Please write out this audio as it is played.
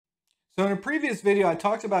So in a previous video, I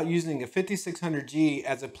talked about using a 5600G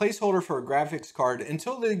as a placeholder for a graphics card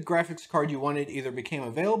until the graphics card you wanted either became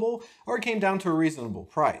available or it came down to a reasonable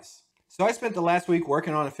price. So I spent the last week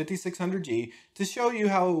working on a 5600G to show you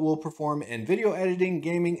how it will perform in video editing,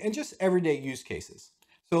 gaming, and just everyday use cases.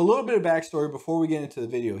 So a little bit of backstory before we get into the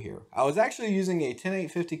video here. I was actually using a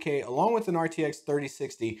 10850K along with an RTX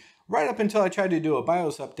 3060 right up until I tried to do a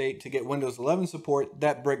BIOS update to get Windows 11 support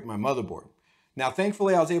that bricked my motherboard. Now,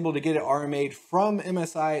 thankfully, I was able to get it RMA'd from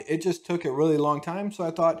MSI. It just took a really long time, so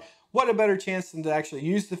I thought, what a better chance than to actually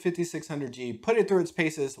use the 5600G, put it through its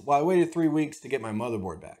paces while I waited 3 weeks to get my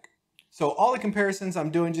motherboard back. So all the comparisons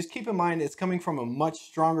I'm doing, just keep in mind it's coming from a much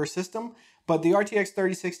stronger system, but the RTX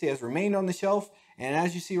 3060 has remained on the shelf, and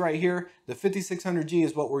as you see right here, the 5600G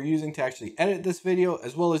is what we're using to actually edit this video,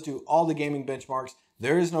 as well as do all the gaming benchmarks.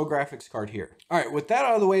 There is no graphics card here. All right, with that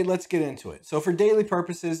out of the way, let's get into it. So for daily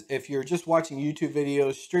purposes, if you're just watching YouTube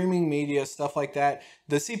videos, streaming media, stuff like that,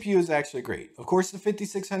 the CPU is actually great. Of course, the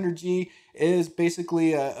 5600G is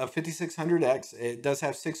basically a 5600X. It does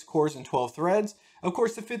have 6 cores and 12 threads. Of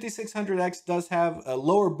course, the 5600X does have a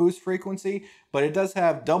lower boost frequency, but it does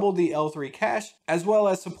have double the L3 cache, as well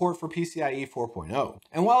as support for PCIe 4.0.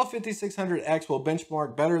 And while a 5600X will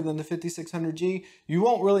benchmark better than the 5600G, you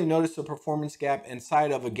won't really notice a performance gap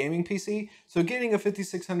inside of a gaming PC. So getting a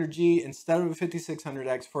 5600G instead of a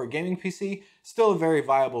 5600X for a gaming PC, still a very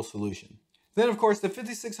viable solution. Then of course the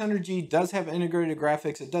 5600G does have integrated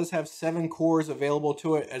graphics. It does have 7 cores available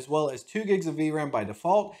to it, as well as 2 gigs of VRAM by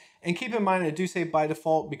default. And keep in mind, I do say by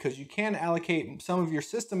default because you can allocate some of your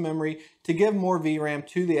system memory to give more VRAM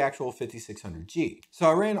to the actual 5600G. So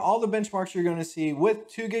I ran all the benchmarks you're going to see with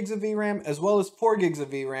 2 gigs of VRAM as well as 4 gigs of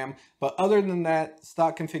VRAM, but other than that,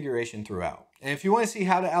 stock configuration throughout. And if you want to see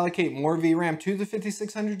how to allocate more VRAM to the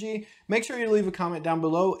 5600G, make sure you leave a comment down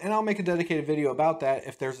below and I'll make a dedicated video about that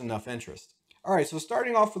if there's enough interest. Alright, so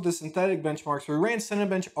starting off with the synthetic benchmarks, we ran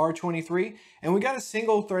Cinebench R23 and we got a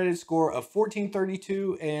single threaded score of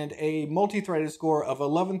 1432 and a multi-threaded score of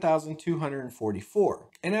 11,244.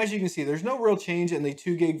 And as you can see, there's no real change in the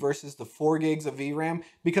 2 gig versus the 4 gigs of VRAM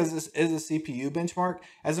because this is a CPU benchmark.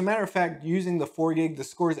 As a matter of fact, using the 4 gig, the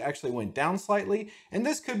scores actually went down slightly, and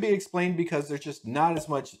this could be explained because there's just not as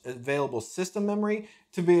much available system memory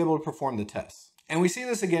to be able to perform the tests. And we see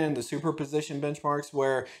this again in the Superposition benchmarks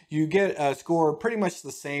where you get a score pretty much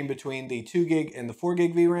the same between the 2 gig and the 4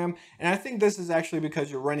 gig VRAM. And I think this is actually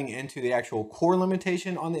because you're running into the actual core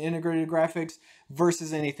limitation on the integrated graphics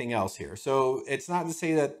versus anything else here. So it's not to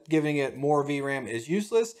say that giving it more VRAM is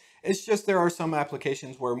useless. It's just there are some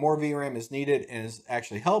applications where more VRAM is needed and it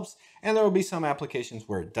actually helps. And there will be some applications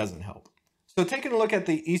where it doesn't help. So taking a look at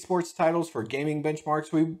the esports titles for gaming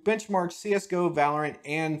benchmarks, we benchmarked CSGO, Valorant,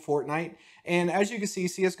 and Fortnite. And as you can see,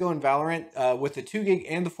 CSGO and Valorant with the 2 gig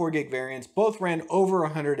and the 4 gig variants both ran over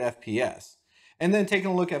 100 FPS. And then taking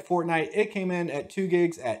a look at Fortnite, it came in at 2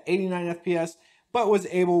 gigs at 89 FPS, but was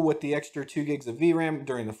able with the extra 2 gigs of VRAM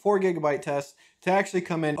during the 4 gigabyte test to actually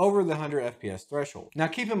come in over the 100 FPS threshold. Now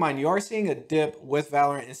keep in mind, you are seeing a dip with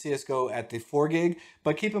Valorant and CSGO at the 4 gig,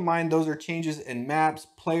 but keep in mind those are changes in maps,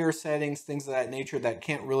 player settings, things of that nature that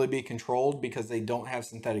can't really be controlled because they don't have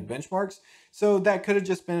synthetic benchmarks. So that could have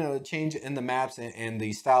just been a change in the maps and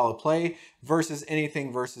the style of play versus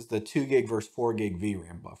anything versus the 2 gig versus 4 gig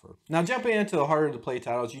VRAM buffer. Now jumping into the harder to play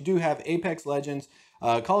titles, you do have Apex Legends,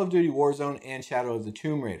 Call of Duty Warzone, and Shadow of the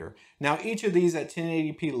Tomb Raider. Now each of these at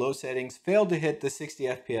 1080p low settings failed to hit the 60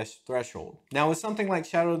 FPS threshold. Now with something like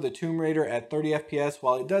Shadow of the Tomb Raider at 30 FPS,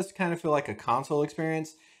 while it does kind of feel like a console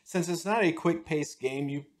experience, since it's not a quick paced game,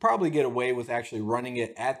 you probably get away with actually running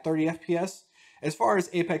it at 30 FPS. As far as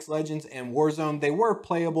Apex Legends and Warzone, they were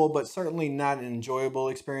playable, but certainly not an enjoyable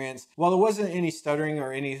experience. While there wasn't any stuttering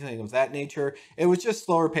or anything of that nature, it was just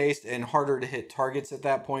slower paced and harder to hit targets at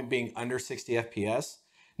that point, being under 60 FPS.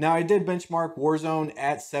 Now I did benchmark Warzone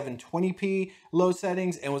at 720p low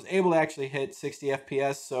settings and was able to actually hit 60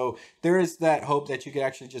 FPS. So there is that hope that you could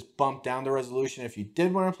actually just bump down the resolution if you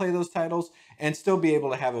did want to play those titles and still be able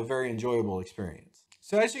to have a very enjoyable experience.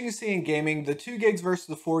 So as you can see in gaming, the 2 gigs versus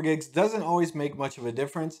the 4 gigs doesn't always make much of a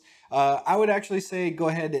difference. I would actually say go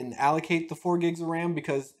ahead and allocate the 4 gigs of RAM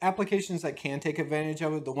because applications that can take advantage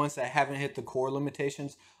of it, the ones that haven't hit the core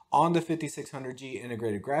limitations on the 5600G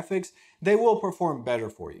integrated graphics, they will perform better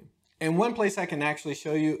for you. And one place I can actually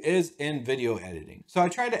show you is in video editing. So I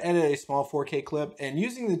tried to edit a small 4K clip, and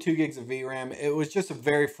using the 2 gigs of VRAM, it was just a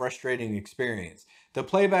very frustrating experience. The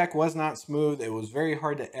playback was not smooth, it was very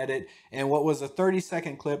hard to edit, and what was a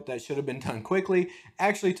 30-second clip that should have been done quickly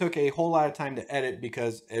actually took a whole lot of time to edit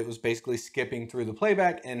because it was basically skipping through the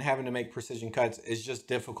playback, and having to make precision cuts is just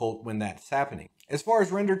difficult when that's happening. As far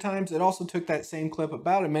as render times, it also took that same clip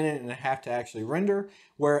about 1.5 minutes to actually render,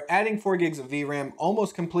 where adding 4 gigs of VRAM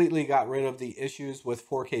almost completely got rid of the issues with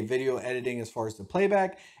 4K video editing as far as the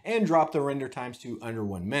playback and dropped the render times to under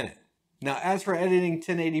 1 minute. Now, as for editing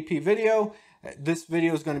 1080p video, this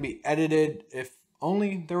video is going to be edited. If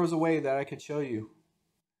only there was a way that I could show you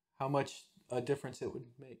how much a difference it would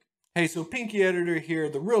make. Hey, so Pinky Editor here,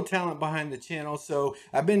 the real talent behind the channel. So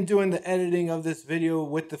I've been doing the editing of this video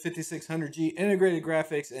with the 5600G integrated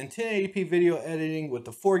graphics, and 1080p video editing with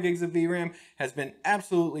the 4 gigs of VRAM has been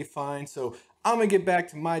absolutely fine. So I'm gonna get back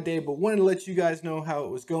to my day, but wanted to let you guys know how it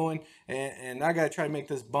was going, and I gotta try to make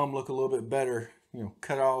this bum look a little bit better. You know,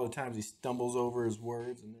 cut out all the times he stumbles over his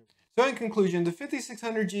words. So in conclusion, the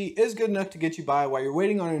 5600G is good enough to get you by while you're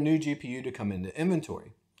waiting on a new GPU to come into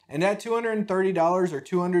inventory. And at $230 or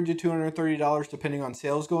 $200 to $230, depending on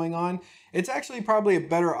sales going on, it's actually probably a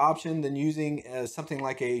better option than using something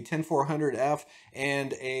like a 10400F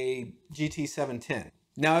and a GT 710.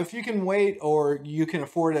 Now, if you can wait or you can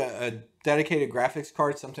afford a dedicated graphics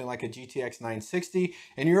card, something like a GTX 960,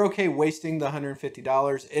 and you're okay wasting the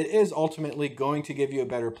 $150, it is ultimately going to give you a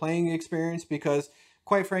better playing experience because,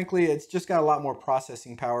 quite frankly, it's just got a lot more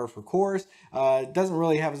processing power for cores. It doesn't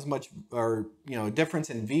really have as much difference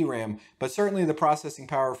in VRAM, but certainly the processing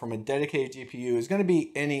power from a dedicated GPU is going to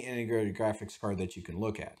be any integrated graphics card that you can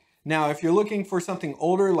look at. Now, if you're looking for something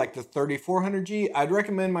older like the 3400G, I'd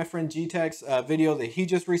recommend my friend G-Tech's video that he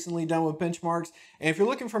just recently done with benchmarks. And if you're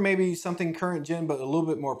looking for maybe something current gen but a little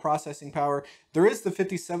bit more processing power, there is the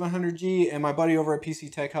 5700G, and my buddy over at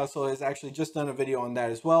PC Tech Hustle has actually just done a video on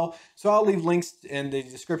that as well. So I'll leave links in the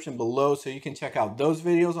description below so you can check out those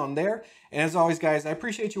videos on there. And as always, guys, I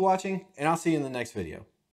appreciate you watching, and I'll see you in the next video.